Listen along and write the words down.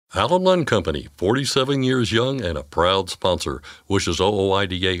Allen Lund Company, 47 years young and a proud sponsor, wishes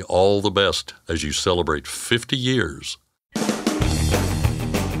OOIDA all the best as you celebrate 50 years.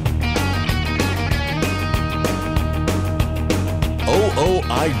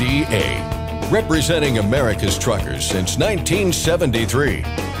 OOIDA, representing America's truckers since 1973,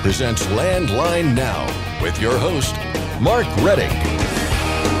 presents Landline Now with your host, Mark Redding.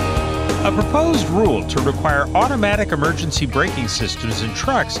 A proposed rule to require automatic emergency braking systems in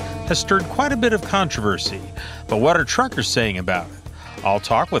trucks has stirred quite a bit of controversy. But what are truckers saying about it? I'll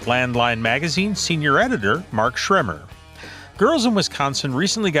talk with Landline Magazine's senior editor, Mark Schremer. Girls in Wisconsin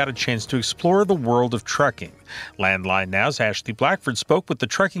recently got a chance to explore the world of trucking. Landline Now's Ashley Blackford spoke with the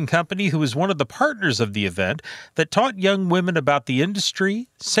trucking company who is one of the partners of the event that taught young women about the industry,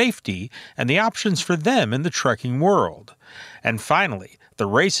 safety, and the options for them in the trucking world. And finally, the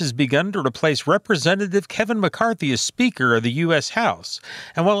race has begun to replace Representative Kevin McCarthy as Speaker of the U.S. House.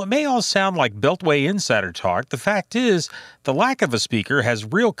 And while it may all sound like Beltway insider talk, the fact is the lack of a Speaker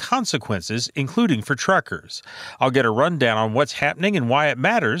has real consequences, including for truckers. I'll get a rundown on what's happening and why it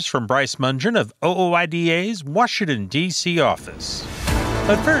matters from Bryce Mungin of OOIDA's Washington, D.C. office.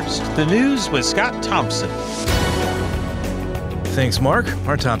 But first, the news with Scott Thompson. Thanks, Mark.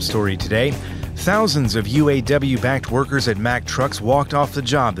 Our top story today. Thousands of UAW-backed workers at Mack Trucks walked off the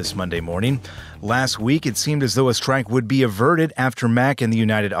job this Monday morning. Last week, it seemed as though a strike would be averted after Mack and the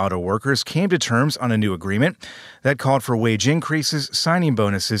United Auto Workers came to terms on a new agreement that called for wage increases, signing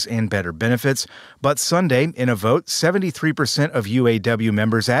bonuses, and better benefits. But Sunday, in a vote, 73% of UAW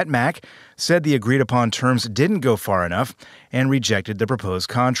members at Mack said the agreed-upon terms didn't go far enough and rejected the proposed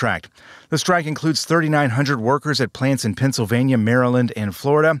contract. The strike includes 3,900 workers at plants in Pennsylvania, Maryland, and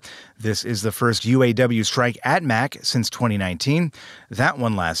Florida. This is the first UAW strike at Mack since 2019. That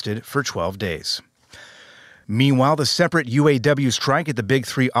one lasted for 12 days. Meanwhile, the separate UAW strike at the big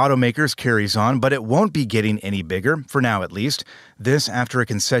three automakers carries on, but it won't be getting any bigger, for now at least. This after a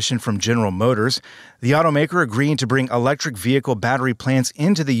concession from General Motors, the automaker agreeing to bring electric vehicle battery plants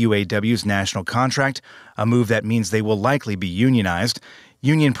into the UAW's national contract, a move that means they will likely be unionized.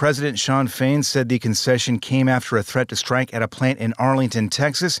 Union President Shawn Fain said the concession came after a threat to strike at a plant in Arlington,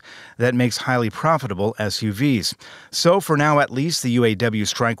 Texas, that makes highly profitable SUVs. So for now, at least, the UAW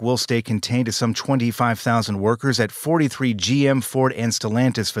strike will stay contained to some 25,000 workers at 43 GM, Ford, and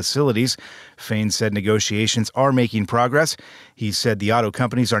Stellantis facilities. Fain said negotiations are making progress. He said the auto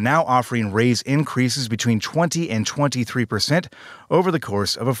companies are now offering raise increases between 20 and 23% over the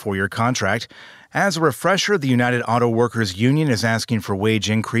course of a 4-year contract. As a refresher, the United Auto Workers Union is asking for wage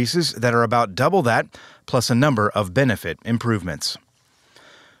increases that are about double that, plus a number of benefit improvements.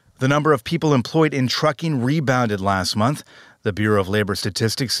 The number of people employed in trucking rebounded last month. The Bureau of Labor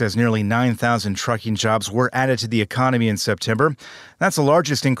Statistics says nearly 9,000 trucking jobs were added to the economy in September. That's the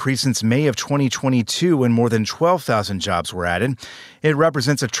largest increase since May of 2022, when more than 12,000 jobs were added. It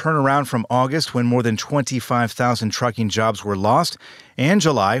represents a turnaround from August, when more than 25,000 trucking jobs were lost, and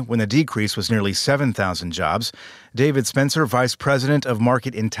July, when the decrease was nearly 7,000 jobs. David Spencer, Vice President of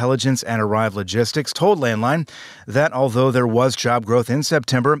Market Intelligence at Arrive Logistics, told Landline that although there was job growth in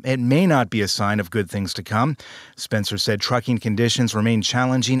September, it may not be a sign of good things to come. Spencer said trucking conditions remain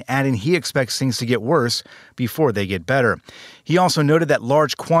challenging, adding he expects things to get worse before they get better. He also noted that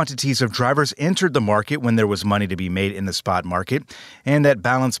large quantities of drivers entered the market when there was money to be made in the spot market, and that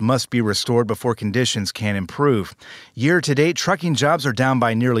balance must be restored before conditions can improve. Year-to-date, trucking jobs are down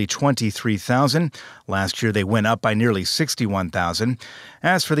by nearly 23,000. Last year, they went up by nearly 61,000.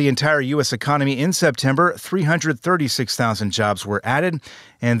 As for the entire U.S. economy in September, 336,000 jobs were added,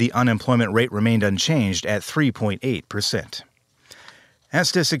 and the unemployment rate remained unchanged at 3.8%.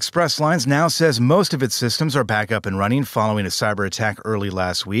 Estes Express Lines now says most of its systems are back up and running following a cyber attack early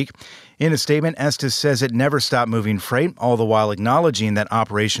last week. In a statement, Estes says it never stopped moving freight, all the while acknowledging that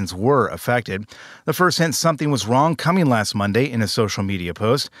operations were affected. The first hint something was wrong coming last Monday in a social media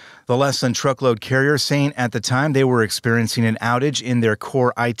post. The less-than-truckload carrier saying at the time they were experiencing an outage in their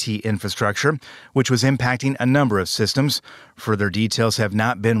core IT infrastructure, which was impacting a number of systems. Further details have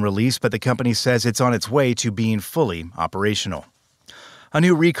not been released, but the company says it's on its way to being fully operational. A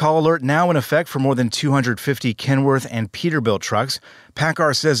new recall alert now in effect for more than 250 Kenworth and Peterbilt trucks.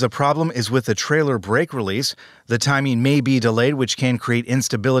 PACCAR says the problem is with the trailer brake release. The timing may be delayed, which can create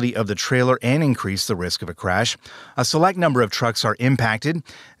instability of the trailer and increase the risk of a crash. A select number of trucks are impacted.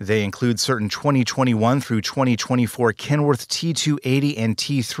 They include certain 2021 through 2024 Kenworth T280 and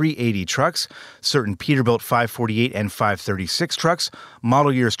T380 trucks, certain Peterbilt 548 and 536 trucks,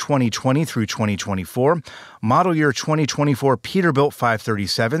 model years 2020 through 2024, model year 2024 Peterbilt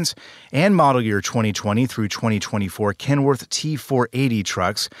 537s, and model year 2020 through 2024 Kenworth T480 80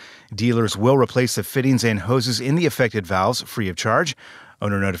 trucks. Dealers will replace the fittings and hoses in the affected valves free of charge.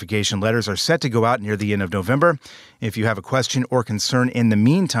 Owner notification letters are set to go out near the end of November. If you have a question or concern in the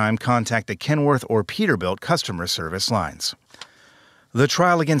meantime, contact the Kenworth or Peterbilt customer service lines. The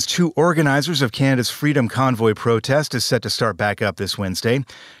trial against two organizers of Canada's Freedom Convoy protest is set to start back up this Wednesday.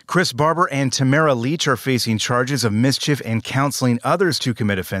 Chris Barber and Tamara Leach are facing charges of mischief and counseling others to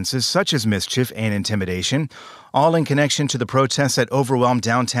commit offenses such as mischief and intimidation, all in connection to the protests that overwhelmed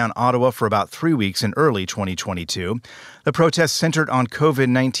downtown Ottawa for about 3 weeks in early 2022. The protests centered on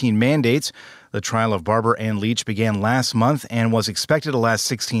COVID-19 mandates. The trial of Barber and Leach began last month and was expected to last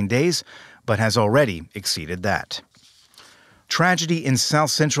 16 days, but has already exceeded that. Tragedy in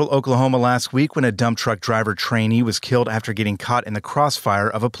south-central Oklahoma last week when a dump truck driver trainee was killed after getting caught in the crossfire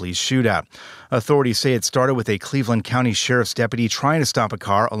of a police shootout. Authorities say it started with a Cleveland County Sheriff's deputy trying to stop a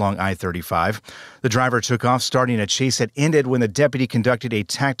car along I-35. The driver took off, starting a chase that ended when the deputy conducted a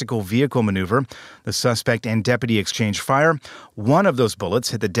tactical vehicle maneuver. The suspect and deputy exchanged fire. One of those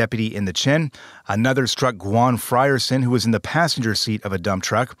bullets hit the deputy in the chin. Another struck Gwan Frierson, who was in the passenger seat of a dump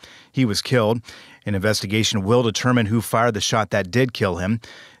truck. He was killed. An investigation will determine who fired the shot that did kill him.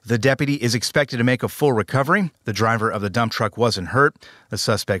 The deputy is expected to make a full recovery. The driver of the dump truck wasn't hurt. The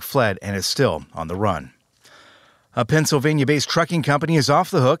suspect fled and is still on the run. A Pennsylvania-based trucking company is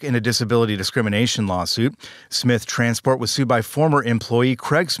off the hook in a disability discrimination lawsuit. Smith Transport was sued by former employee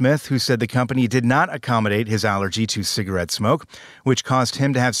Craig Smith, who said the company did not accommodate his allergy to cigarette smoke, which caused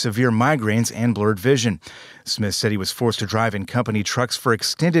him to have severe migraines and blurred vision. Smith said he was forced to drive in company trucks for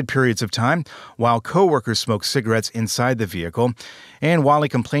extended periods of time while coworkers smoked cigarettes inside the vehicle. And while he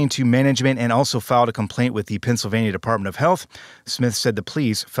complained to management and also filed a complaint with the Pennsylvania Department of Health, Smith said the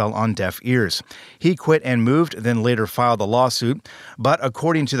pleas fell on deaf ears. He quit and moved, then later filed a lawsuit. But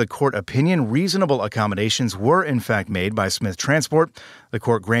according to the court opinion, reasonable accommodations were in fact made by Smith Transport. The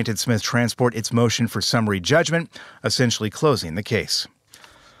court granted Smith Transport its motion for summary judgment, essentially closing the case.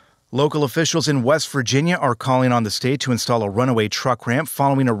 Local officials in West Virginia are calling on the state to install a runaway truck ramp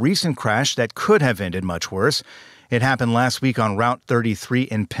following a recent crash that could have ended much worse. It happened last week on Route 33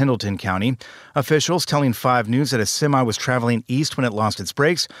 in Pendleton County. Officials telling 5 News that a semi was traveling east when it lost its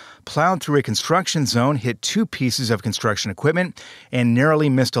brakes, plowed through a construction zone, hit 2 pieces of construction equipment, and narrowly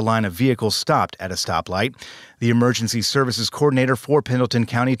missed a line of vehicles stopped at a stoplight. The emergency services coordinator for Pendleton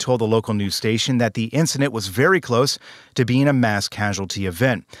County told the local news station that the incident was very close to being a mass casualty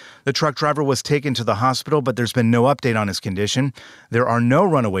event. The truck driver was taken to the hospital, but there's been no update on his condition. There are no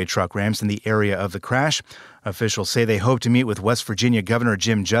runaway truck ramps in the area of the crash. Officials say they hope to meet with West Virginia Governor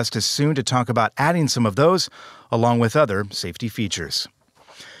Jim Justice soon to talk about adding some of those, along with other safety features.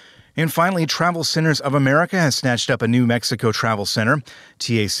 And finally, Travel Centers of America has snatched up a New Mexico travel center.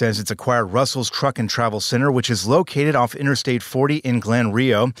 TA says it's acquired Russell's Truck and Travel Center, which is located off Interstate 40 in Glen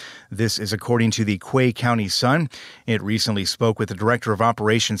Rio. This is according to the Quay County Sun. It recently spoke with the director of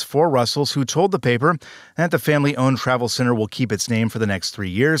operations for Russell's, who told the paper that the family-owned travel center will keep its name for the next 3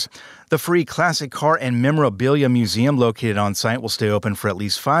 years. The free classic car and memorabilia museum located on site will stay open for at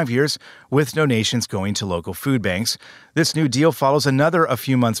least 5 years, with donations going to local food banks. This new deal follows another a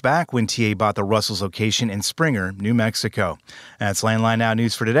few months back when TA bought the Russell's location in Springer, New Mexico. That's Landline Now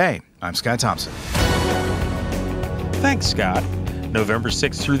News for today. I'm Scott Thompson. Thanks, Scott. November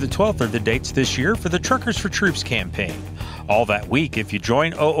 6th through the 12th are the dates this year for the Truckers for Troops campaign. All that week, if you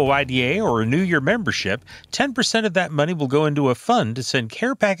join OOIDA or renew your membership, 10% of that money will go into a fund to send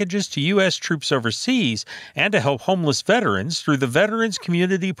care packages to U.S. troops overseas and to help homeless veterans through the Veterans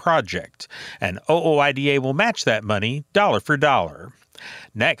Community Project. And OOIDA will match that money dollar for dollar.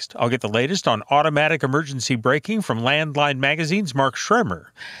 Next, I'll get the latest on automatic emergency braking from Landline Magazine's Mark Schremer.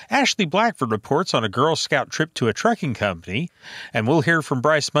 Ashley Blackford reports on a Girl Scout trip to a trucking company. And we'll hear from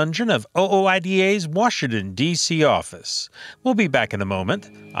Bryce Mungen of OOIDA's Washington, D.C. office. We'll be back in a moment.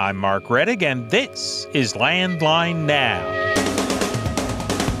 I'm Mark Reddick, and this is Landline Now.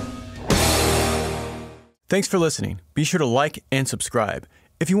 Thanks for listening. Be sure to like and subscribe.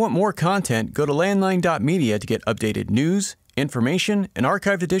 If you want more content, go to landline.media to get updated news, information, and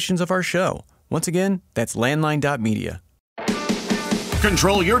archived editions of our show. Once again, that's landline.media.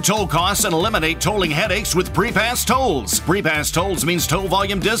 Control your toll costs and eliminate tolling headaches with Prepass Tolls. Prepass Tolls means toll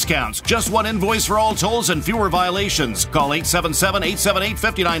volume discounts. Just one invoice for all tolls and fewer violations. Call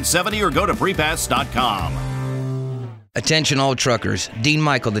 877-878-5970 or go to prepass.com. Attention all truckers, Dean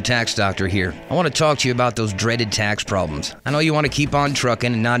Michael, the tax doctor here. I want to talk to you about those dreaded tax problems. I know you want to keep on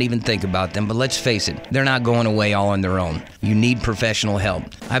trucking and not even think about them, but let's face it, they're not going away all on their own. You need professional help.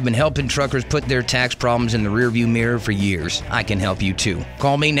 I've been helping truckers put their tax problems in the rearview mirror for years. I can help you too.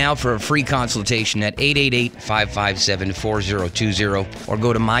 Call me now for a free consultation at 888-557-4020 or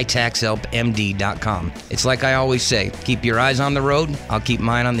go to mytaxhelpmd.com. It's like I always say, keep your eyes on the road, I'll keep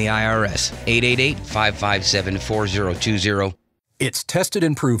mine on the IRS. 888-557-4020. It's tested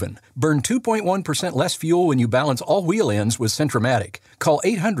and proven. Burn 2.1% less fuel when you balance all wheel ends with Centromatic. Call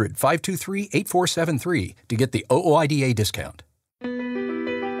 800-523-8473 to get the OOIDA discount.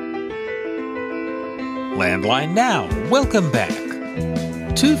 Landline Now. Welcome back.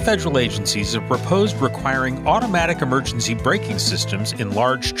 Two federal agencies have proposed requiring automatic emergency braking systems in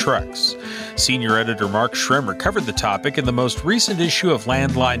large trucks. Senior editor Mark Schremer covered the topic in the most recent issue of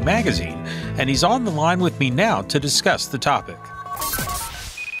Landline magazine, and he's on the line with me now to discuss the topic.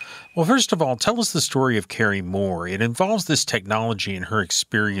 Well, first of all, tell us the story of Carrie Moore. It involves this technology and her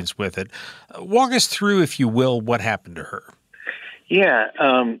experience with it. Walk us through, if you will, what happened to her. Yeah,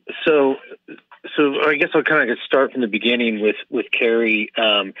 so I guess I'll kind of start from the beginning with Carrie.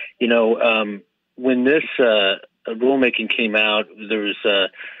 When this rulemaking came out, there was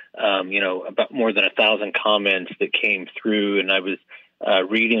about more than 1,000 comments that came through, and I was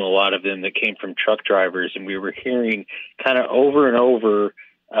reading a lot of them that came from truck drivers, and we were hearing kind of over and over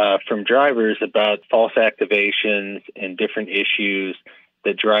from drivers about false activations and different issues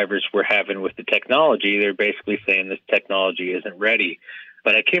that drivers were having with the technology. They're basically saying this technology isn't ready.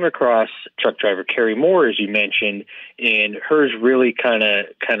 But I came across truck driver Carrie Moore, as you mentioned, and hers really kind of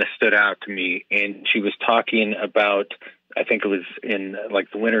stood out to me. And she was talking about, I think it was in like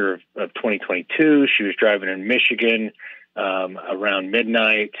the winter of 2022. She was driving in Michigan around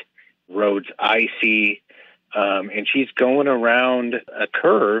midnight, roads icy, and she's going around a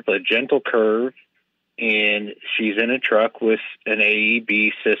curve, a gentle curve, and she's in a truck with an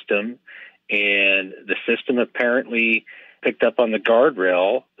AEB system, and the system apparently picked up on the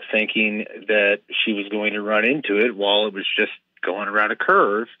guardrail, thinking that she was going to run into it while it was just going around a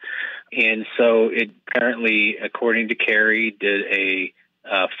curve. And so it apparently, according to Carrie, did a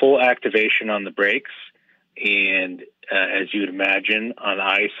full activation on the brakes. And as you would imagine, on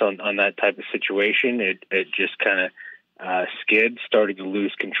ice, on that type of situation, it just kind of skid, started to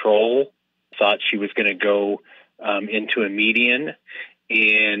lose control, thought she was going to go into a median.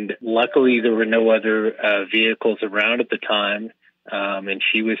 And luckily, there were no other vehicles around at the time, and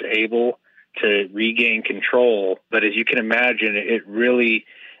she was able to regain control. But as you can imagine, it really,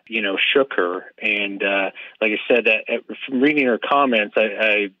 shook her. And like I said, from reading her comments,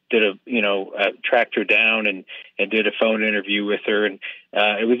 I did tracked her down and did a phone interview with her. And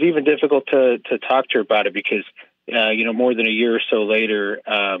it was even difficult to talk to her about it because, more than a year or so later,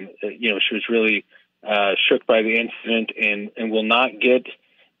 she was really shook by the incident and will not get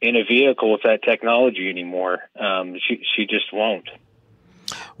in a vehicle with that technology anymore. She just won't.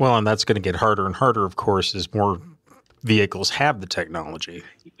 Well, and that's going to get harder and harder, of course, as more vehicles have the technology.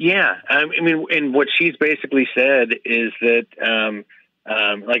 Yeah. And what she's basically said is that,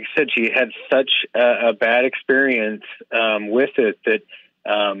 like I said, she had such a bad experience with it that,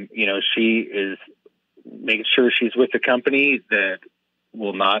 she is making sure she's with the company that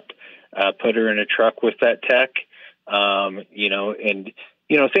will not put her in a truck with that tech,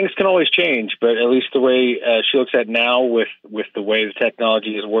 things can always change, but at least the way she looks at now with the way the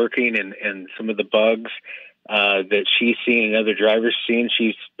technology is working and some of the bugs that she's seen and other drivers seen,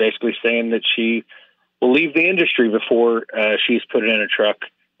 she's basically saying that she will leave the industry before she's put it in a truck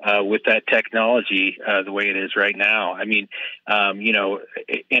with that technology the way it is right now. Like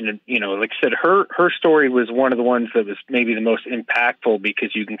I said, her story was one of the ones that was maybe the most impactful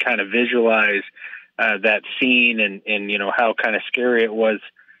because you can kind of visualize that scene and how kind of scary it was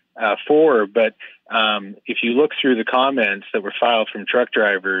for her. But if you look through the comments that were filed from truck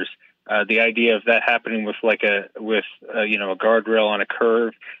drivers, the idea of that happening with a guardrail on a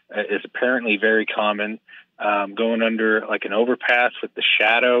curve is apparently very common. Going under like an overpass with the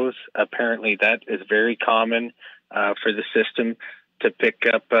shadows, apparently that is very common for the system to pick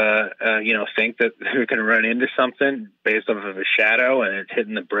up, think that they're going to run into something based off of a shadow and it's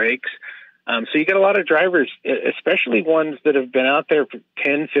hitting the brakes. So you get a lot of drivers, especially ones that have been out there for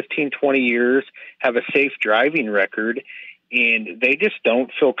 10, 15, 20 years, have a safe driving record, and they just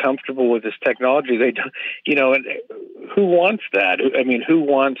don't feel comfortable with this technology. They don't, and who wants that? I mean, who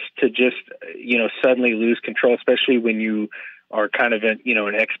wants to just, suddenly lose control, especially when you are kind of an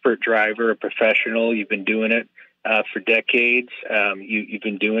expert driver, a professional. You've been doing it for decades. You've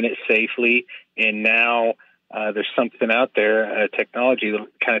been doing it safely, and now there's something out there, technology that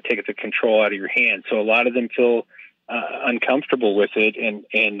kind of takes the control out of your hands. So a lot of them feel uncomfortable with it,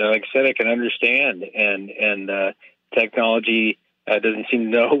 and like I said, I can understand. And technology doesn't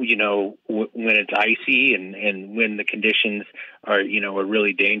seem to know, when it's icy and when the conditions are, are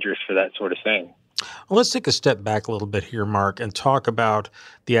really dangerous for that sort of thing. Well, let's take a step back a little bit here, Mark, and talk about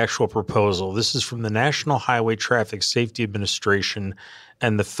the actual proposal. This is from the National Highway Traffic Safety Administration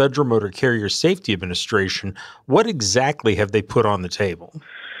and the Federal Motor Carrier Safety Administration. What exactly have they put on the table?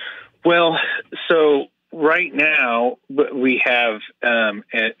 Well, so right now we have a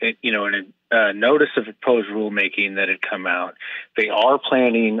notice of proposed rulemaking that had come out. They are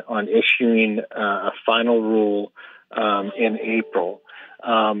planning on issuing a final rule in April.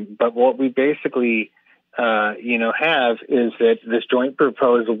 But what we basically, have is that this joint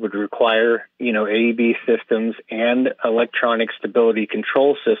proposal would require, AEB systems and electronic stability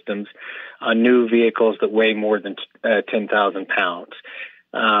control systems on new vehicles that weigh more than 10,000 pounds.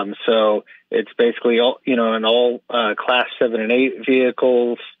 So it's basically all, in all Class 7 and 8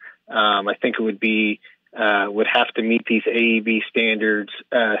 vehicles. I think it would be would have to meet these AEB standards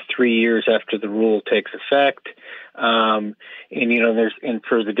 3 years after the rule takes effect. And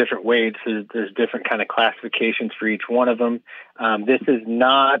for the different weights, there's different kind of classifications for each one of them. This is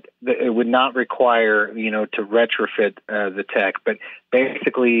not, it would not require, to retrofit the tech, but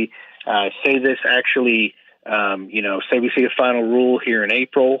basically say this actually, say we see a final rule here in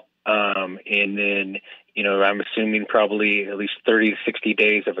April, and then, I'm assuming probably at least 30 to 60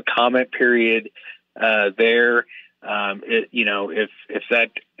 days of a comment period there. If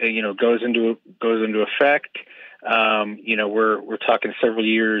that goes into effect, we're talking several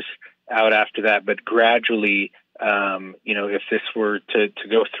years out after that. But gradually, if this were to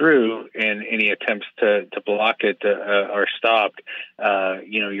go through and any attempts to block it are stopped,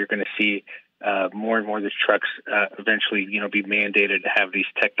 you're going to see more and more of these trucks eventually, be mandated to have these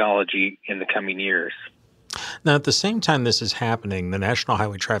technology in the coming years. Now, at the same time this is happening, the National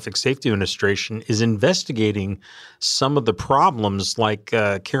Highway Traffic Safety Administration is investigating some of the problems like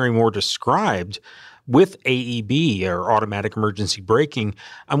Carrie Moore described with AEB, or automatic emergency braking.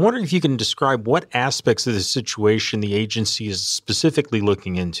 I'm wondering if you can describe what aspects of the situation the agency is specifically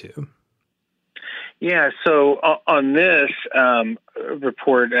looking into. Yeah, so on this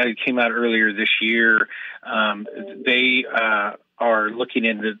report that came out earlier this year, they are looking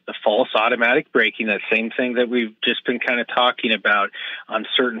into the false automatic braking, that same thing that we've just been kind of talking about on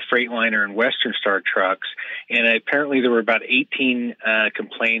certain Freightliner and Western Star trucks. And apparently there were about 18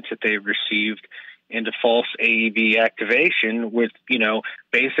 complaints that they received into false AEB activation with,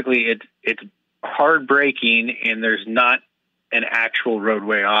 basically it's hard braking and there's not an actual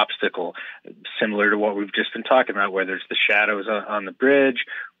roadway obstacle, similar to what we've just been talking about, whether it's the shadows on the bridge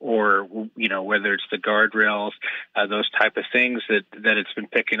or, whether it's the guardrails, those type of things that it's been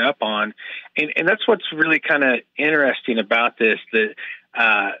picking up on. And that's what's really kind of interesting about this, that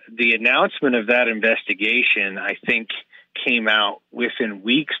the announcement of that investigation, I think, came out within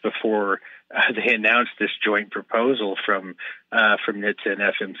weeks before they announced this joint proposal from NHTSA and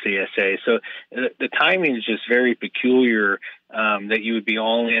FMCSA. So the timing is just very peculiar, that you would be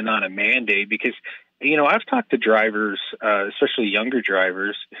all in on a mandate, because, I've talked to drivers, especially younger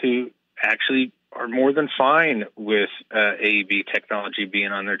drivers, who actually are more than fine with AEB technology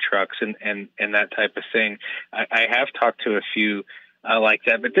being on their trucks and that type of thing. I have talked to a few like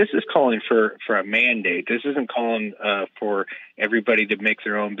that, but this is calling for a mandate. This isn't calling for everybody to make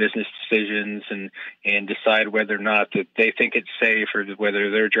their own business decisions and decide whether or not that they think it's safe or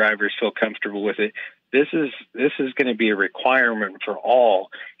whether their drivers feel comfortable with it. This is going to be a requirement for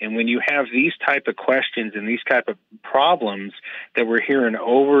all. And when you have these type of questions and these type of problems that we're hearing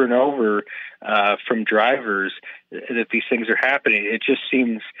over and over from drivers, that these things are happening, it just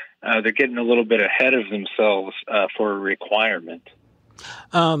seems they're getting a little bit ahead of themselves for a requirement.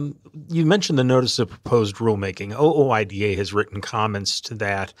 You mentioned the notice of proposed rulemaking. OOIDA has written comments to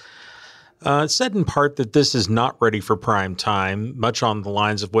that. It said in part that this is not ready for prime time, much on the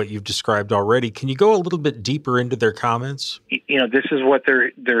lines of what you've described already. Can you go a little bit deeper into their comments? This is what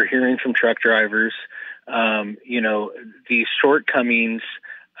they're hearing from truck drivers. These shortcomings,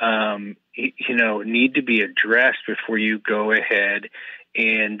 need to be addressed before you go ahead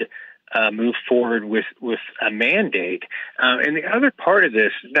and move forward with a mandate. And the other part of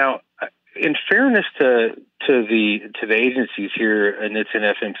this, now, in fairness to the agencies here, NHTSA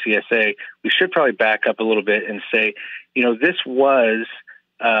and FMCSA, we should probably back up a little bit and say, this was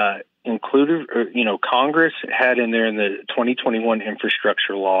included, or, Congress had in there in the 2021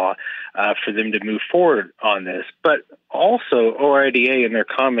 infrastructure law for them to move forward on this. But also, OIDA in their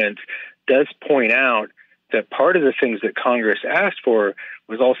comments does point out that part of the things that Congress asked for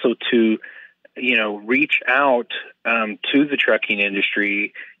was also to, reach out to the trucking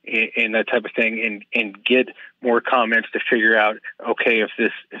industry and that type of thing, and get more comments to figure out, okay, if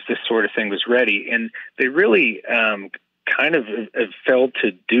this sort of thing was ready. And they really kind of failed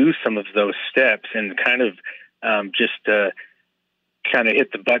to do some of those steps, and kind of just kind of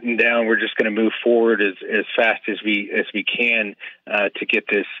hit the button down. We're just going to move forward as fast as we can to get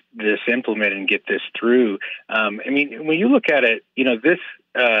this implemented and get this through. I mean, when you look at it, this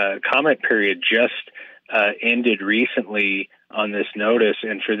comment period just ended recently on this notice,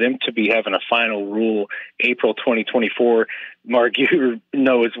 and for them to be having a final rule April 2024, Mark, you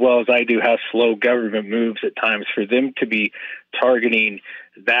know as well as I do how slow government moves at times. For them to be targeting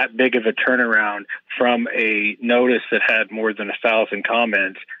that big of a turnaround from a notice that had more than 1,000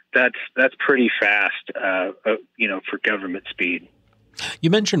 comments, that's pretty fast, for government speed.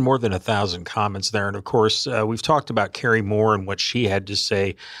 You mentioned more than 1,000 comments there, and of course, we've talked about Carrie Moore and what she had to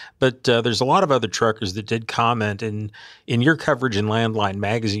say, but there's a lot of other truckers that did comment. And in your coverage in Landline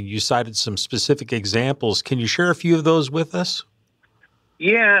magazine, you cited some specific examples. Can you share a few of those with us?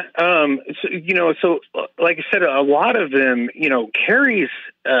 Yeah, so like I said, a lot of them, Carrie's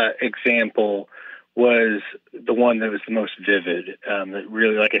example was the one that was the most vivid. That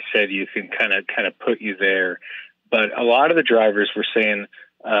really, like I said, you can kind of put you there. But a lot of the drivers were saying,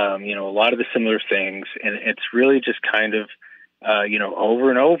 a lot of the similar things, and it's really just kind of, over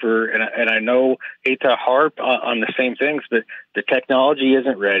and over. And I know, hate to harp on the same things, but the technology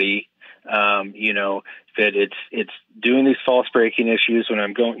isn't ready. That it's doing these false braking issues when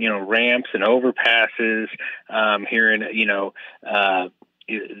I'm going, ramps and overpasses. Hearing,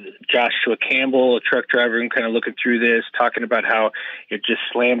 Joshua Campbell, a truck driver, and kind of looking through this, talking about how it just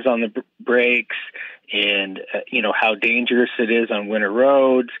slams on the brakes, and how dangerous it is on winter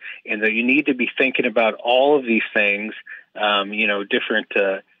roads, and that you need to be thinking about all of these things. Different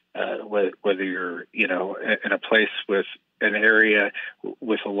whether you're in a place with an area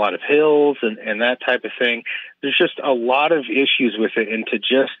with a lot of hills and that type of thing. There's just a lot of issues with it, and to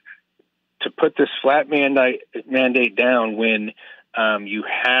put this flat mandate down when you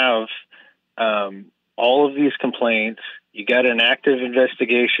have all of these complaints. You got an active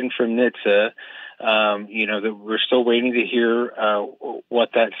investigation from NHTSA, that we're still waiting to hear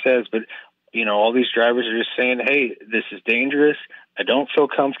what that says. But, all these drivers are just saying, hey, this is dangerous. I don't feel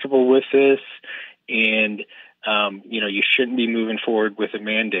comfortable with this. And, you shouldn't be moving forward with a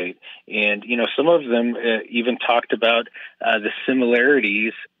mandate. And, some of them even talked about the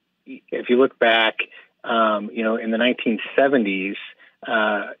similarities. If you look back, in the 1970s,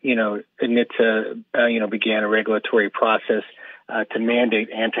 NHTSA, began a regulatory process to mandate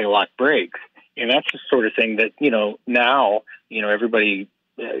anti-lock brakes. And that's the sort of thing that, now, everybody,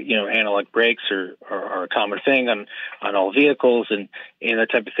 analog brakes are a common thing on all vehicles and that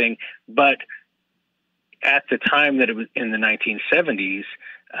type of thing. But at the time that it was in the 1970s,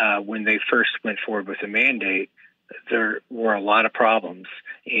 when they first went forward with a mandate, there were a lot of problems.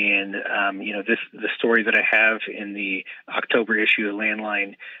 And, the story that I have in the October issue of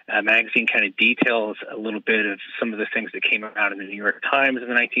Landline magazine kind of details a little bit of some of the things that came out in the New York Times in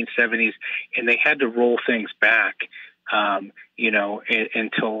the 1970s, and they had to roll things back,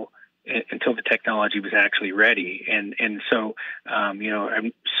 until the technology was actually ready. And so,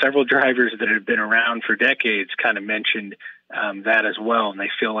 several drivers that have been around for decades kind of mentioned that as well. And they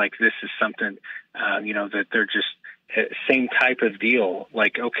feel like this is something, that they're just same type of deal.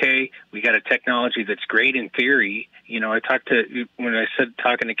 Like, okay, we got a technology that's great in theory. When I said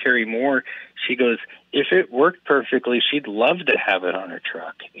talking to Carrie Moore, she goes, if it worked perfectly, she'd love to have it on her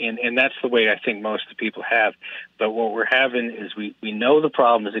truck. And that's the way I think most of the people have. But what we're having is we know the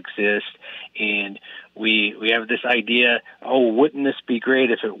problems exist, and we have this idea, wouldn't this be great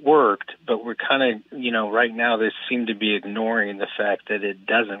if it worked? But we're kind of, right now they seem to be ignoring the fact that it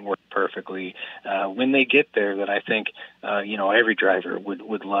doesn't work perfectly. When they get there, that I think, every driver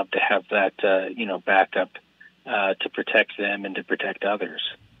would love to have that, backup to protect them and to protect others.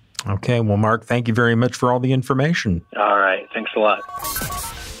 Okay. Well, Mark, thank you very much for all the information. All right. Thanks a lot.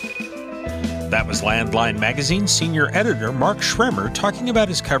 That was Landline Magazine senior editor Mark Schremer talking about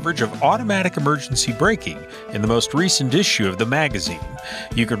his coverage of automatic emergency braking in the most recent issue of the magazine.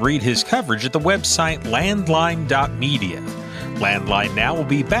 You can read his coverage at the website landline.media. Landline Now will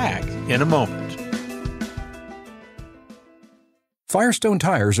be back in a moment. Firestone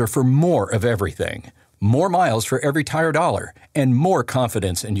tires are for more of everything. More miles for every tire dollar, and more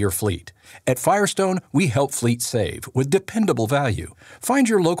confidence in your fleet. At Firestone, we help fleets save with dependable value. Find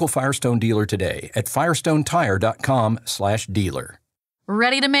your local Firestone dealer today at firestonetire.com/dealer.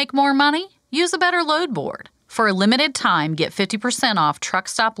 Ready to make more money? use a better load board. For a limited time, get 50% off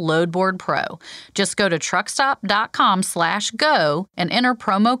TruckStop Load Board Pro. Just go to truckstop.com/go and enter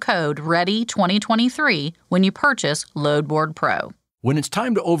promo code READY2023 when you purchase Load Board Pro. When it's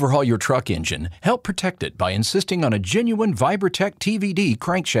time to overhaul your truck engine, help protect it by insisting on a genuine Vibertech TVD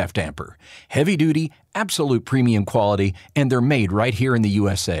crankshaft damper. Heavy duty, absolute premium quality, and they're made right here in the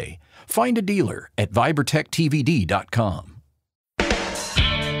USA. Find a dealer at vibertechtvd.com.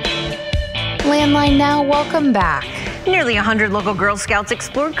 Landline Now, welcome back. Nearly 100 local Girl Scouts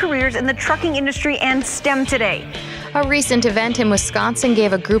explored careers in the trucking industry and STEM today. A recent event in Wisconsin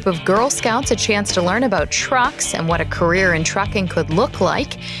gave a group of Girl Scouts a chance to learn about trucks and what a career in trucking could look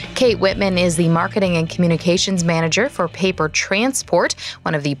like. Kate Whitman is the Marketing and Communications Manager for Paper Transport,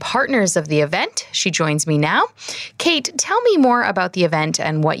 one of the partners of the event. She joins me now. Kate, tell me more about the event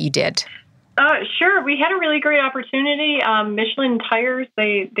and what you did. Sure. We had a really great opportunity. Michelin Tires,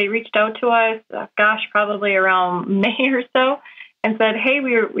 they reached out to us, probably around May or so, and said, hey,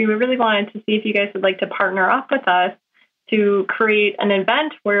 we really wanted to see if you guys would like to partner up with us to create an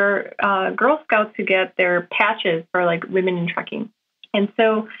event where Girl Scouts could get their patches for like women in trucking. And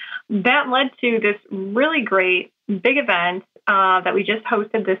so that led to this really great big event that we just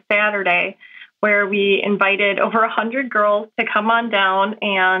hosted this Saturday, where we invited over 100 girls to come on down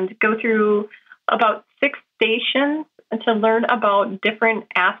and go through about 6 stations to learn about different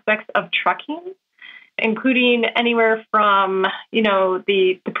aspects of trucking, including anywhere from,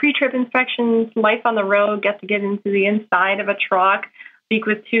 the pre-trip inspections, life on the road, get into the inside of a truck, speak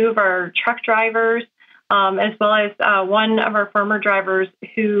with 2 of our truck drivers, as well as one of our former drivers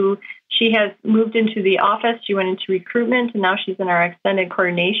who she has moved into the office. She went into recruitment, and now she's in our extended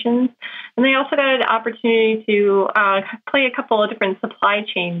coordinations. And they also got an opportunity to play a couple of different supply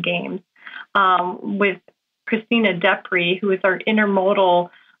chain games with Christina Depre, who is our intermodal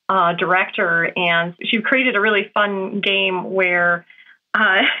director. And she created a really fun game where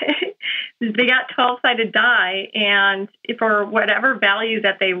they got 12-sided die, and for whatever value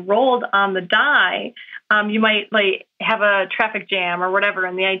that they rolled on the die, you might have a traffic jam or whatever.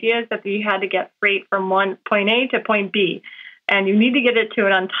 And the idea is that you had to get freight from point A to point B, and you need to get it to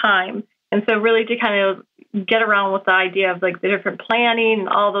it on time. And so really to kind of get around with the idea of the different planning and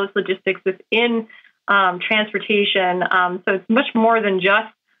all those logistics within transportation. So it's much more than just,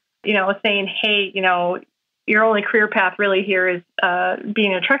 saying, hey, your only career path really here is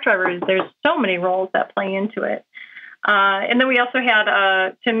being a truck driver. There's so many roles that play into it. And then we also had,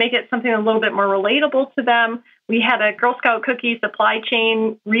 to make it something a little bit more relatable to them, we had a Girl Scout cookie supply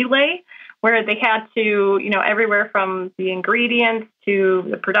chain relay where they had to, everywhere from the ingredients to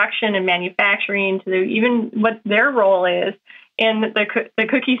the production and manufacturing to even what their role is in the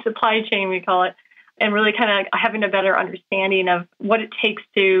cookie supply chain, we call it, and really kind of having a better understanding of what it takes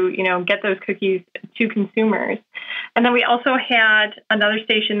to, get those cookies to consumers. And then we also had another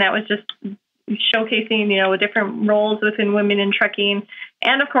station that was just showcasing, the different roles within women in trucking.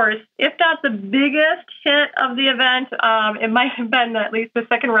 And of course, if not the biggest hit of the event, it might have been at least the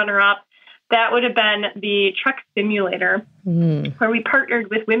second runner-up. That would have been the truck simulator, where we partnered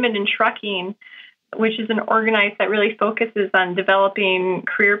with Women in Trucking, which is an organization that really focuses on developing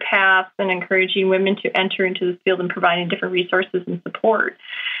career paths and encouraging women to enter into this field and providing different resources and support.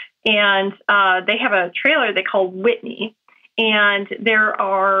 And they have a trailer they call Whitney. And there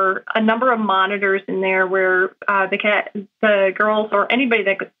are a number of monitors in there where the girls or anybody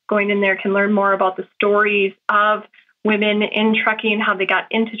that's going in there can learn more about the stories of women in trucking, how they got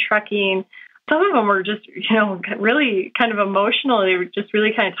into trucking. Some of them were just, really kind of emotional. They were just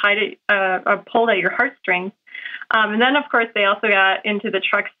really kind of pulled at your heartstrings. And then, of course, they also got into the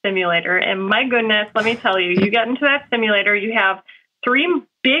truck simulator. And my goodness, let me tell you, you get into that simulator, you have 3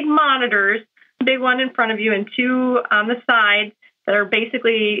 big monitors, a big one in front of you and 2 on the side that are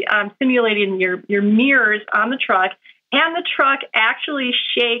basically simulating your mirrors on the truck. And the truck actually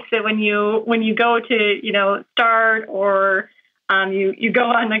shakes it when you go to, start or you go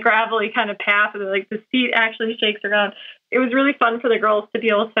on the gravelly kind of path, and the seat actually shakes around. It was really fun for the girls to be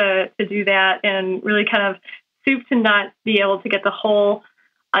able to do that and really kind of soup to nuts, be able to get the whole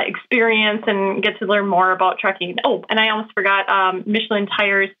experience and get to learn more about trucking. Oh, and I almost forgot, Michelin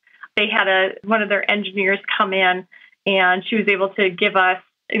Tires, they had one of their engineers come in, and she was able to give us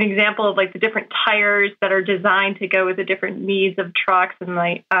an example of the different tires that are designed to go with the different needs of trucks and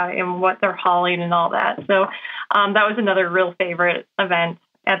and what they're hauling and all that. So that was another real favorite event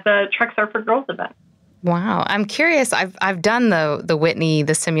at the Trucks Are for Girls event. Wow. I'm curious. I've done the Whitney,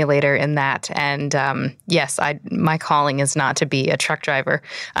 the simulator in that. And yes, my calling is not to be a truck driver.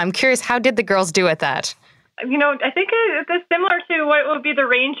 I'm curious, how did the girls do at that? I think it's similar to what would be the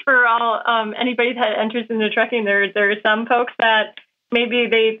range for all anybody that enters into trucking. There are some folks that maybe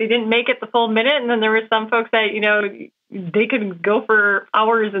they didn't make it the full minute, and then there were some folks that they could go for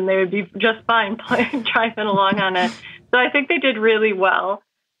hours and they would be just fine driving along on it. So I think they did really well.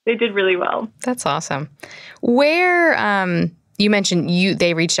 That's awesome. Where you mentioned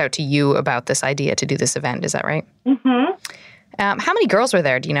they reached out to you about this idea to do this event. Is that right? Mm-hmm. How many girls were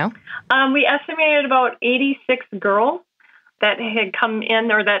there? Do you know? We estimated about 86 girls that had come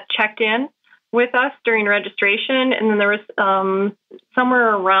in or that checked in with us during registration, and then there was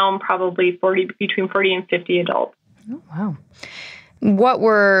somewhere around probably between 40 and 50 adults. Oh, wow. What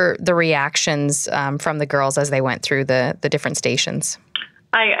were the reactions from the girls as they went through the different stations?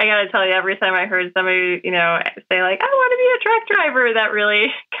 I got to tell you, every time I heard somebody, say like, I want to be a truck driver, that really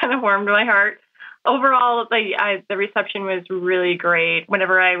kind of warmed my heart. Overall, the reception was really great.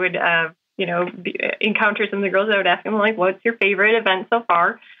 Whenever I would, encounter some of the girls, I would ask them, like, what's your favorite event so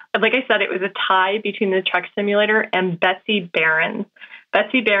far? Like I said, it was a tie between the truck simulator and Betsy Behrens.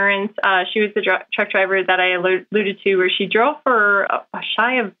 Betsy Behrens, she was the truck driver that I alluded to, where she drove for a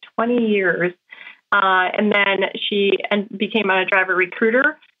shy of 20 years. And then she became a driver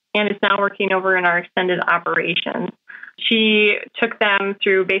recruiter and is now working over in our extended operations. She took them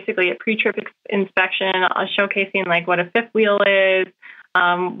through basically a pre-trip inspection, showcasing like what a fifth wheel is,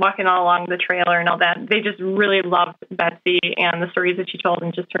 walking all along the trailer and all that. They just really loved Betsy and the stories that she told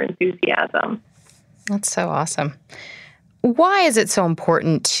and just her enthusiasm. That's so awesome. Why is it so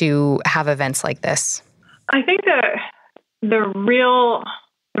important to have events like this? I think that the real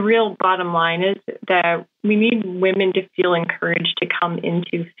bottom line is that we need women to feel encouraged to come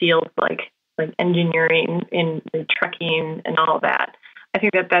into fields like engineering and trucking and all of that. I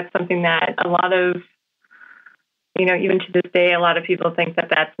think that that's something that a lot of, even to this day, a lot of people think that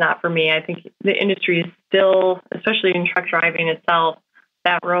that's not for me. I think the industry is still, especially in truck driving itself,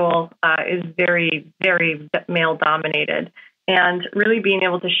 that role is very, very male dominated. And really being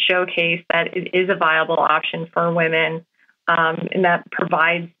able to showcase that it is a viable option for women, and that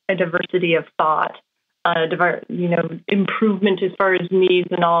provides a diversity of thought, improvement as far as needs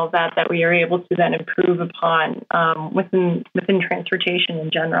and all of that we are able to then improve upon within transportation in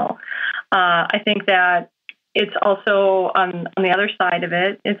general. I think that it's also on the other side of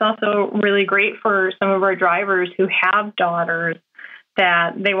it, it's also really great for some of our drivers who have daughters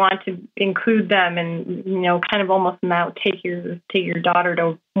that they want to include them and, kind of almost now take your daughter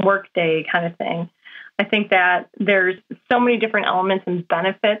to work day kind of thing. I think that there's so many different elements and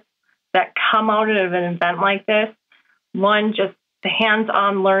benefits that come out of an event like this. One, just the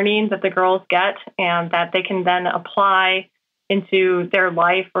hands-on learning that the girls get and that they can then apply into their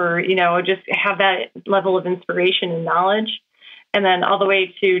life or, just have that level of inspiration and knowledge. And then all the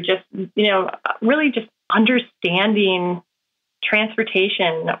way to just, really just understanding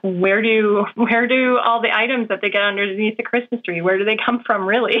transportation. Where do all the items that they get underneath the Christmas tree, where do they come from,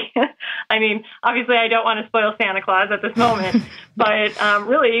 really? I mean, obviously, I don't want to spoil Santa Claus at this moment, but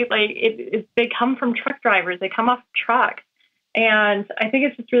really, they come from truck drivers. They come off trucks. And I think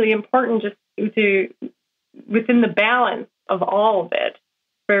it's just really important just to, within the balance of all of it,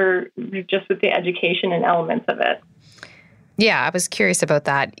 just with the education and elements of it. Yeah, I was curious about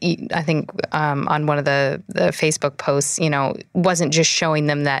that. I think on one of the Facebook posts, wasn't just showing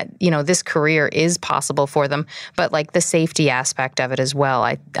them that, this career is possible for them, but like the safety aspect of it as well.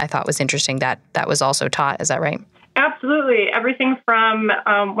 I thought was interesting that was also taught. Is that right? Absolutely. Everything from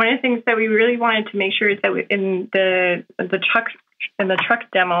one of the things that we really wanted to make sure is that in the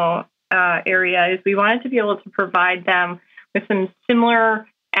truck demo area is we wanted to be able to provide them with some similar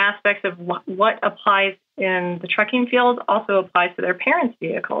aspects of what applies in the trucking field also applies to their parents'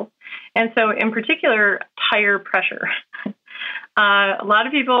 vehicles. And so in particular, tire pressure. A lot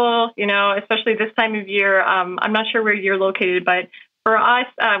of people, especially this time of year, I'm not sure where you're located, but for us,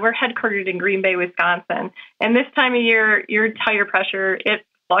 we're headquartered in Green Bay, Wisconsin. And this time of year, your tire pressure, it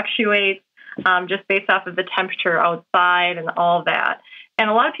fluctuates just based off of the temperature outside and all of that. And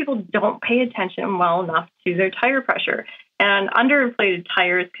a lot of people don't pay attention well enough to their tire pressure. And underinflated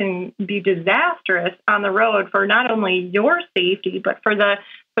tires can be disastrous on the road for not only your safety, but for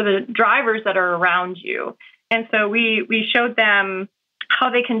the drivers that are around you. And so we showed them how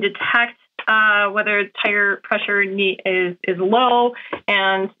they can detect whether tire pressure is low,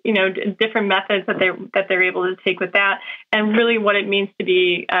 and different methods that they're able to take with that, and really what it means to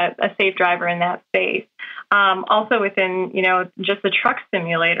be a safe driver in that space. Also within just the truck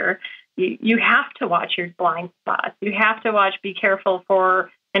simulator. You have to watch your blind spots. You have to be careful for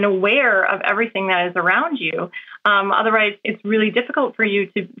and aware of everything that is around you. Otherwise, it's really difficult for you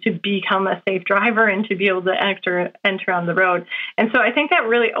to become a safe driver and to be able to enter on the road. And so I think that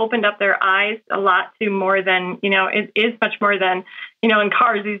really opened up their eyes a lot to more than, it is much more than, in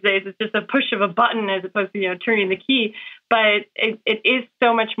cars these days, it's just a push of a button as opposed to, turning the key. But it is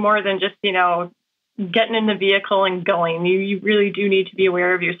so much more than just, getting in the vehicle and going. You really do need to be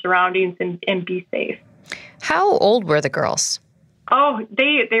aware of your surroundings and be safe. How old were the girls? Oh,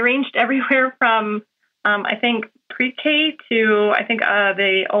 they ranged everywhere from, I think, pre-K to, I think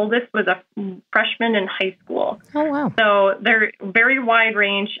the oldest was a freshman in high school. Oh, wow. So they're very wide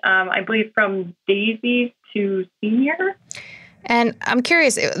range, I believe from daisies to senior. And I'm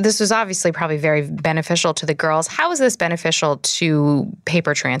curious, this was obviously probably very beneficial to the girls. How is this beneficial to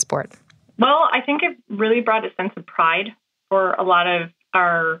paper transport? Well, I think it really brought a sense of pride for a lot of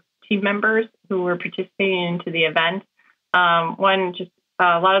our team members who were participating into the event.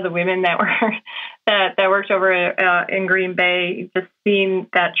 A lot of the women that were that worked over in Green Bay, just seeing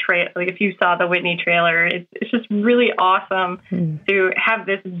that like if you saw the Whitney trailer, it's just really awesome to have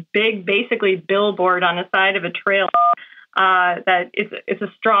this big, basically billboard on the side of a trailer. That it's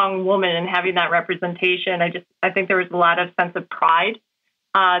a strong woman, and having that representation, I think there was a lot of sense of pride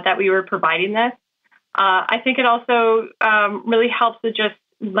that we were providing this. I think it also really helps with just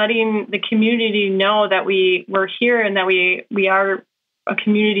letting the community know that we're here and that we are a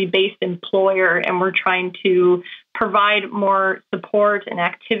community-based employer, and we're trying to provide more support and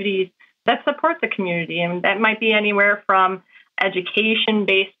activities that support the community. And that might be anywhere from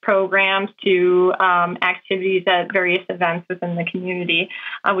education-based programs to activities at various events within the community.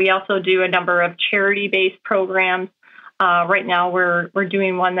 We also do a number of charity-based programs. Right now, we're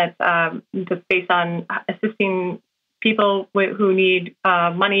doing one that's based on assisting people who need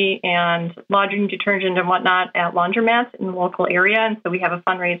money and laundry detergent and whatnot at laundromats in the local area. And so we have a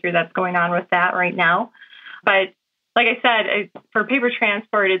fundraiser that's going on with that right now. But like I said, for paper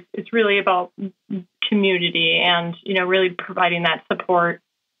transport, it's really about community and, really providing that support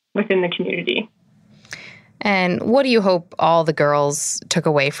within the community. And what do you hope all the girls took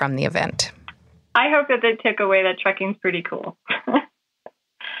away from the event? I hope that they took away that trucking's pretty cool.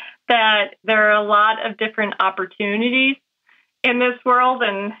 That there are a lot of different opportunities in this world.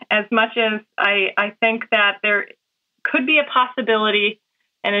 And as much as I think that there could be a possibility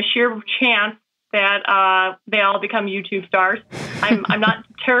and a sheer chance that they all become YouTube stars, I'm not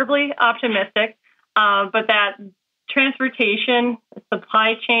terribly optimistic, but that transportation,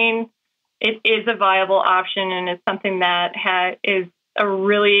 supply chain, it is a viable option, and it's something that is a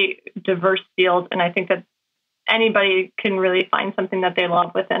really diverse field. And I think that anybody can really find something that they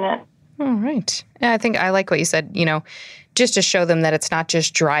love within it. All right. Yeah, I think I like what you said, just to show them that it's not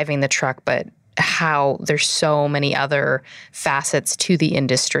just driving the truck, but how there's so many other facets to the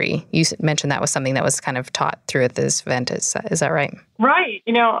industry. You mentioned that was something that was kind of taught through at this event. Is that right? Right.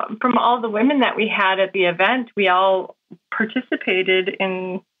 From all the women that we had at the event, we all participated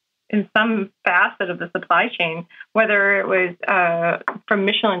in some facet of the supply chain, whether it was from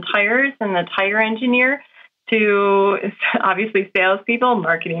Michelin Tires and the tire engineer to obviously salespeople,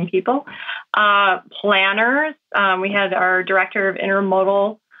 marketing people, planners. We had our director of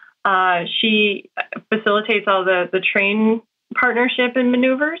intermodal. She facilitates all the train partnership and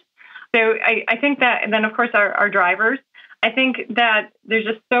maneuvers. So I think that, and then of course our drivers. I think that there's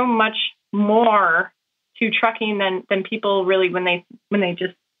just so much more to trucking than people really, when they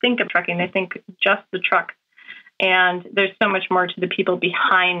just think of trucking, they think just the truck. And there's so much more to the people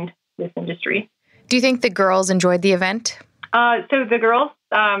behind this industry. Do you think the girls enjoyed the event? So the girls,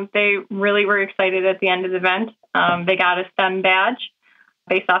 they really were excited at the end of the event. They got a STEM badge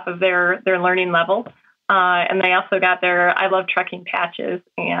based off of their learning level. And they also got their I Love Trucking patches,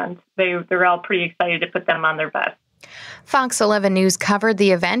 and they're all pretty excited to put them on their vest. Fox 11 News covered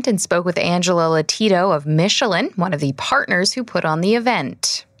the event and spoke with Angela Latito of Michelin, one of the partners who put on the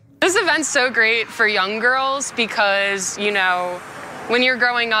event. This event's so great for young girls because, when you're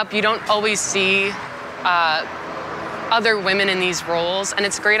growing up, you don't always see other women in these roles, and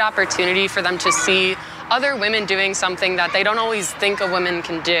it's a great opportunity for them to see other women doing something that they don't always think a woman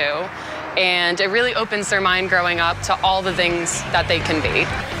can do, and it really opens their mind growing up to all the things that they can be.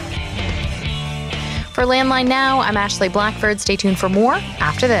 For Landline Now, I'm Ashley Blackford. Stay tuned for more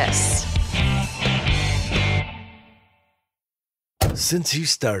after this. Since you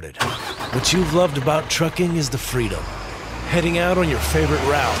started, what you've loved about trucking is the freedom. Heading out on your favorite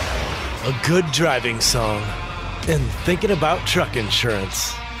route, a good driving song, and thinking about truck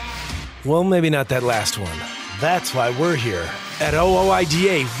insurance. Well, maybe not that last one, That's why we're here. At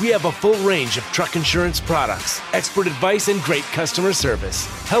OOIDA, we have a full range of truck insurance products, expert advice, and great customer service,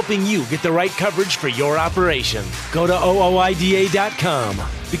 helping you get the right coverage for your operation. Go to OOIDA.com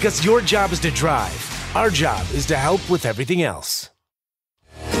because your job is to drive. Our job is to help with everything else.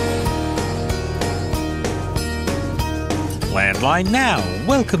 Landline Now,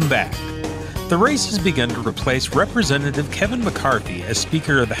 welcome back. The race has begun to replace Representative Kevin McCarthy as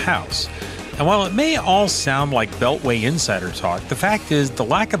Speaker of the House. And while it may all sound like Beltway insider talk, the fact is the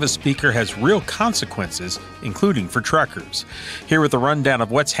lack of a speaker has real consequences, including for truckers. Here with a rundown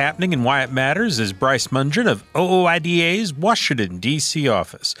of what's happening and why it matters is Bryce Mungin of OOIDA's Washington, D.C.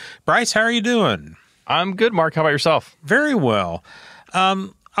 office. Bryce, how are you doing? I'm good, Mark. How about yourself? Very well.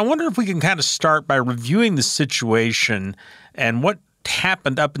 I wonder if we can kind of start by reviewing the situation and what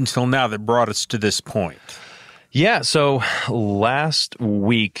happened up until now that brought us to this point. Yeah, so last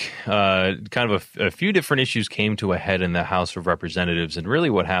week, kind of a few different issues came to a head in the House of Representatives, and really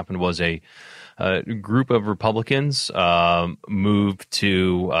what happened was a group of Republicans moved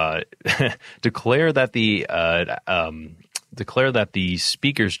to declare that the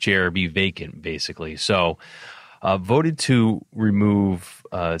Speaker's chair be vacant, basically. So voted to remove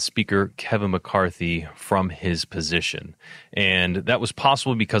Speaker Kevin McCarthy from his position. And that was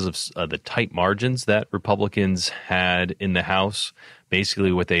possible because of the tight margins that Republicans had in the House,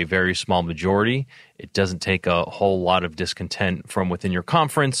 basically with a very small majority. It doesn't take a whole lot of discontent from within your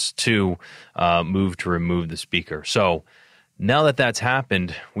conference to move to remove the Speaker. So now that that's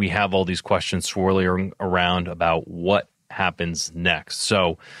happened, we have all these questions swirling around about what happens next.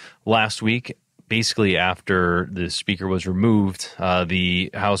 So last week, basically after the Speaker was removed, the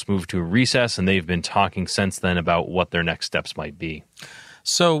House moved to a recess, and they've been talking since then about what their next steps might be.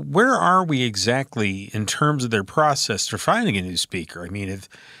 So where are we exactly in terms of their process for finding a new Speaker? I mean,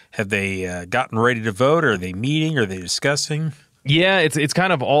 have they gotten ready to vote? Are they meeting? Are they discussing? Yeah, it's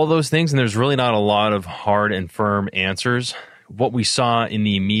kind of all those things, and there's really not a lot of hard and firm answers. What we saw in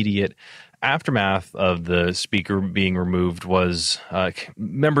the immediate aftermath of the Speaker being removed was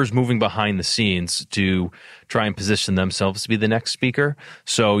members moving behind the scenes to try and position themselves to be the next Speaker.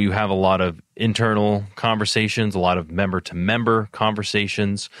 So you have a lot of internal conversations, a lot of member-to-member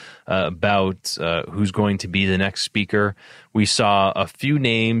conversations about who's going to be the next Speaker. We saw a few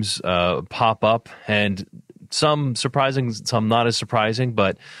names pop up, and some surprising, some not as surprising,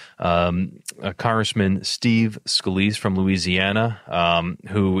 but Congressman Steve Scalise from Louisiana,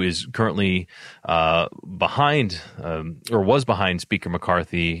 who is currently behind or was behind Speaker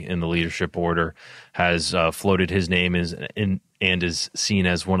McCarthy in the leadership order, has floated his name and is seen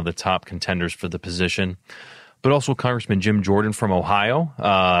as one of the top contenders for the position. But also Congressman Jim Jordan from Ohio,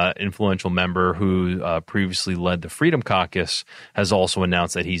 influential member who previously led the Freedom Caucus, has also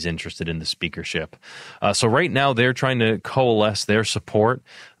announced that he's interested in the speakership. So right now they're trying to coalesce their support.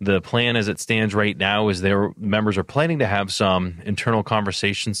 The plan as it stands right now is their members are planning to have some internal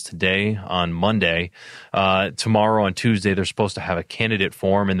conversations today on Monday. Tomorrow on Tuesday they're supposed to have a candidate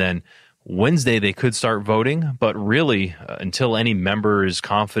forum, and then Wednesday they could start voting. But really, until any member is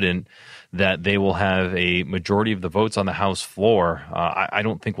confident that they will have a majority of the votes on the House floor, I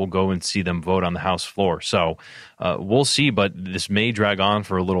don't think we'll go and see them vote on the House floor. So we'll see, but this may drag on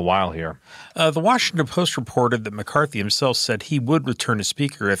for a little while here. The Washington Post reported that McCarthy himself said he would return as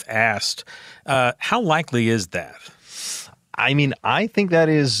Speaker if asked. How likely is that? I mean, I think that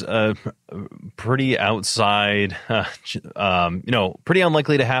is pretty outside, pretty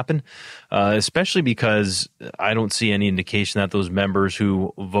unlikely to happen, especially because I don't see any indication that those members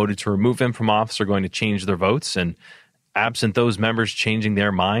who voted to remove him from office are going to change their votes. And absent those members changing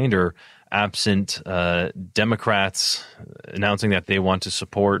their mind, or absent Democrats announcing that they want to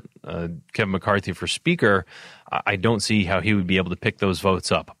support Kevin McCarthy for Speaker, I don't see how he would be able to pick those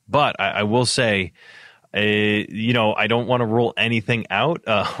votes up. But I will say, I don't want to rule anything out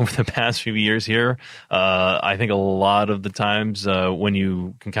over the past few years here. I think a lot of the times when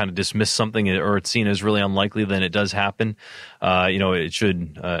you can kind of dismiss something or it's seen as really unlikely, then it does happen. It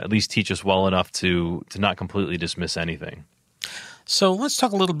should at least teach us well enough to not completely dismiss anything. So let's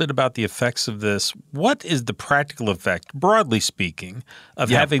talk a little bit about the effects of this. What is the practical effect, broadly speaking, of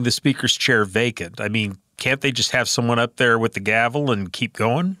having the Speaker's chair vacant? I mean, can't they just have someone up there with the gavel and keep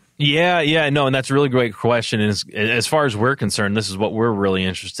going? No, and that's a really great question. And as far as we're concerned, this is what we're really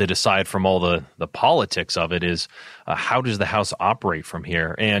interested, aside from all the politics of it, is how does the House operate from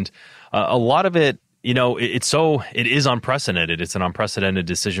here? And a lot of it it is unprecedented. It's an unprecedented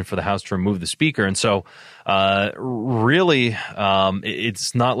decision for the House to remove the Speaker. And so really,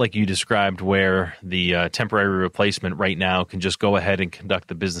 it's not like you described where the temporary replacement right now can just go ahead and conduct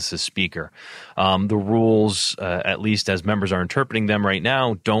the business as Speaker. The rules, at least as members are interpreting them right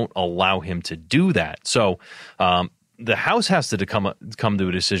now, don't allow him to do that. So the House has to come to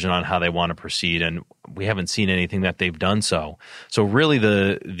a decision on how they want to proceed, and we haven't seen anything that they've done so. So really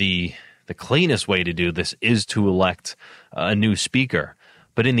the cleanest way to do this is to elect a new Speaker.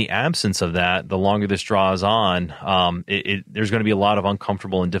 But in the absence of that, the longer this draws on, there's going to be a lot of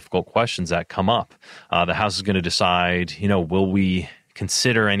uncomfortable and difficult questions that come up. The House is going to decide, will we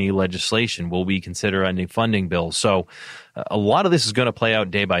consider any legislation? Will we consider any funding bills? So a lot of this is going to play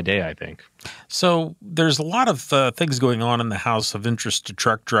out day by day, I think. So there's a lot of things going on in the House of interest to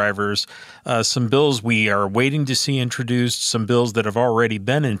truck drivers. Some bills we are waiting to see introduced, some bills that have already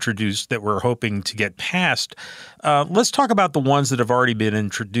been introduced that we're hoping to get passed. Let's talk about the ones that have already been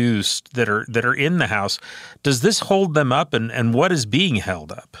introduced that are in the House. Does this hold them up, and what is being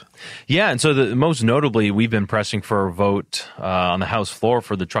held up? Yeah, and so most notably, we've been pressing for a vote on the House floor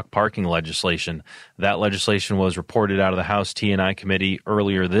for the truck parking legislation. That legislation was reported out of the House T&I committee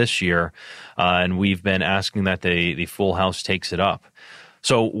earlier this year, and we've been asking that the full House takes it up.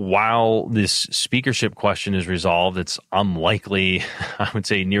 So while this speakership question is resolved, it's unlikely, I would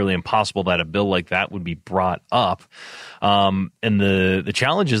say nearly impossible, that a bill like that would be brought up. And the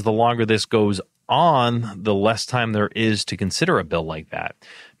challenge is the longer this goes on, the less time there is to consider a bill like that.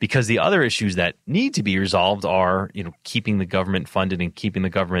 Because the other issues that need to be resolved are, keeping the government funded and keeping the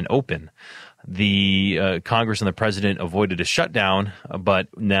government open. The Congress and the president avoided a shutdown, but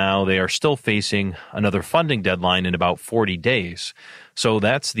now they are still facing another funding deadline in about 40 days. So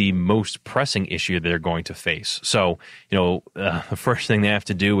that's the most pressing issue they're going to face. So, the first thing they have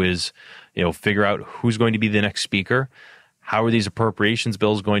to do is, figure out who's going to be the next speaker. How are these appropriations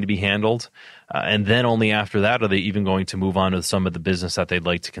bills going to be handled? And then only after that are they even going to move on to some of the business that they'd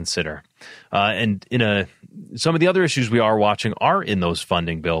like to consider. And some of the other issues we are watching are in those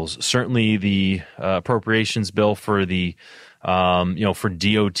funding bills. Certainly the appropriations bill for the for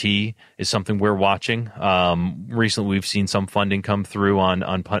DOT is something we're watching. Recently, we've seen some funding come through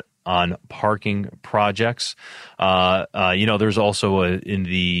on parking projects. There's also in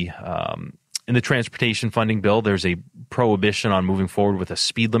the transportation funding bill, there's a prohibition on moving forward with a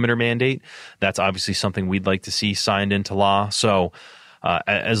speed limiter mandate. That's obviously something we'd like to see signed into law. So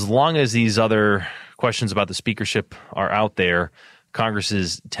as long as these other questions about the speakership are out there,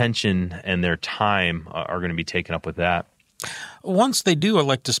 Congress's attention and their time are going to be taken up with that. Once they do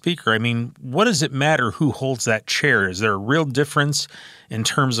elect a speaker, what does it matter who holds that chair? Is there a real difference in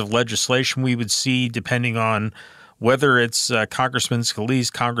terms of legislation we would see depending on whether it's Congressman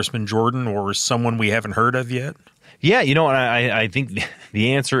Scalise, Congressman Jordan, or someone we haven't heard of yet? Yeah, I think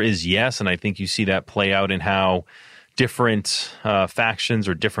the answer is yes, and I think you see that play out in how different factions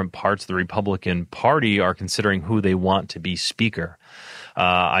or different parts of the Republican Party are considering who they want to be Speaker.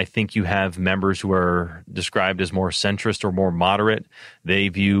 I think you have members who are described as more centrist or more moderate. They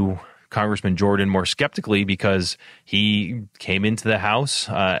view Congressman Jordan more skeptically because he came into the House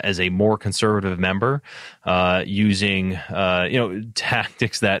as a more conservative member, using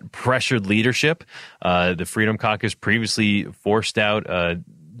tactics that pressured leadership. The Freedom Caucus previously forced out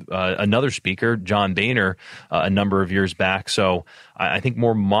another speaker, John Boehner, a number of years back. So I think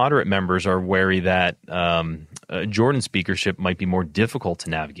more moderate members are wary that Jordan's speakership might be more difficult to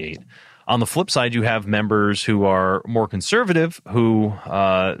navigate. On the flip side, you have members who are more conservative who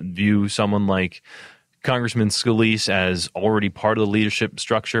view someone like Congressman Scalise as already part of the leadership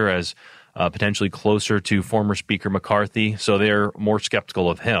structure, as potentially closer to former Speaker McCarthy. So they're more skeptical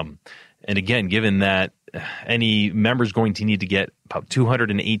of him. And again, given that any member is going to need to get about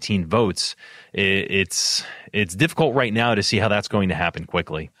 218 votes, it's difficult right now to see how that's going to happen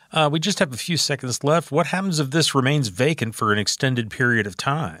quickly. We just have a few seconds left. What happens if this remains vacant for an extended period of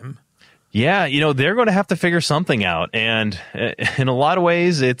time? Yeah, they're going to have to figure something out. And in a lot of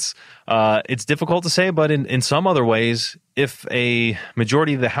ways, it's difficult to say, but in some other ways, if a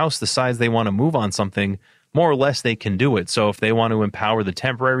majority of the House decides they want to move on something, more or less they can do it. So if they want to empower the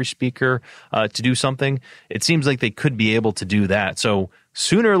temporary speaker to do something, it seems like they could be able to do that. So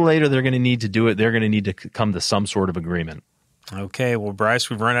sooner or later, they're going to need to do it. They're going to need to come to some sort of agreement. Okay, well, Bryce,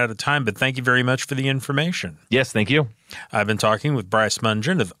 we've run out of time, but thank you very much for the information. Yes, thank you. I've been talking with Bryce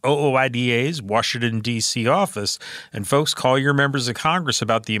Mungen of OOIDA's Washington, D.C. office. And folks, call your members of Congress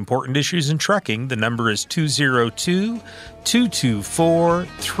about the important issues in trucking. The number is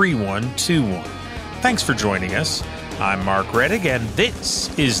 202-224-3121. Thanks for joining us. I'm Mark Reddick, and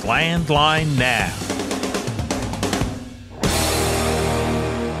this is Landline Now.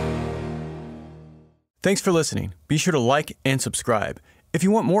 Thanks for listening. Be sure to like and subscribe. If you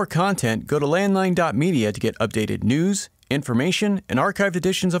want more content, go to landline.media to get updated news, information, and archived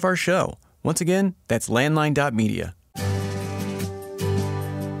editions of our show. Once again, that's landline.media.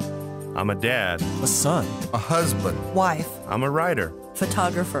 I'm a dad, a son, a husband, wife. I'm a writer,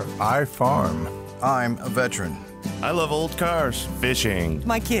 photographer. I farm. I'm a veteran. I love old cars, fishing,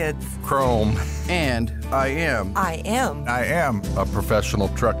 my kids, Chrome. And I am a professional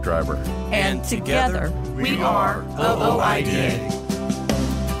truck driver. And together we are OOIDA.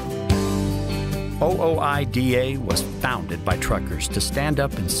 OOIDA was founded by truckers to stand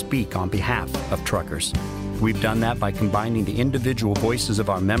up and speak on behalf of truckers. We've done that by combining the individual voices of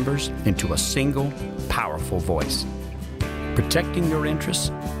our members into a single, powerful voice. Protecting your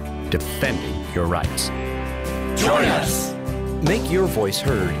interests, defending your rights. Join us! Make your voice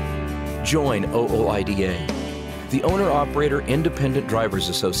heard. Join OOIDA, the Owner-Operator Independent Drivers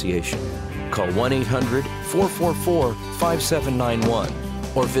Association. Call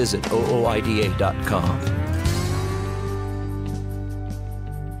 1-800-444-5791 or visit OOIDA.com.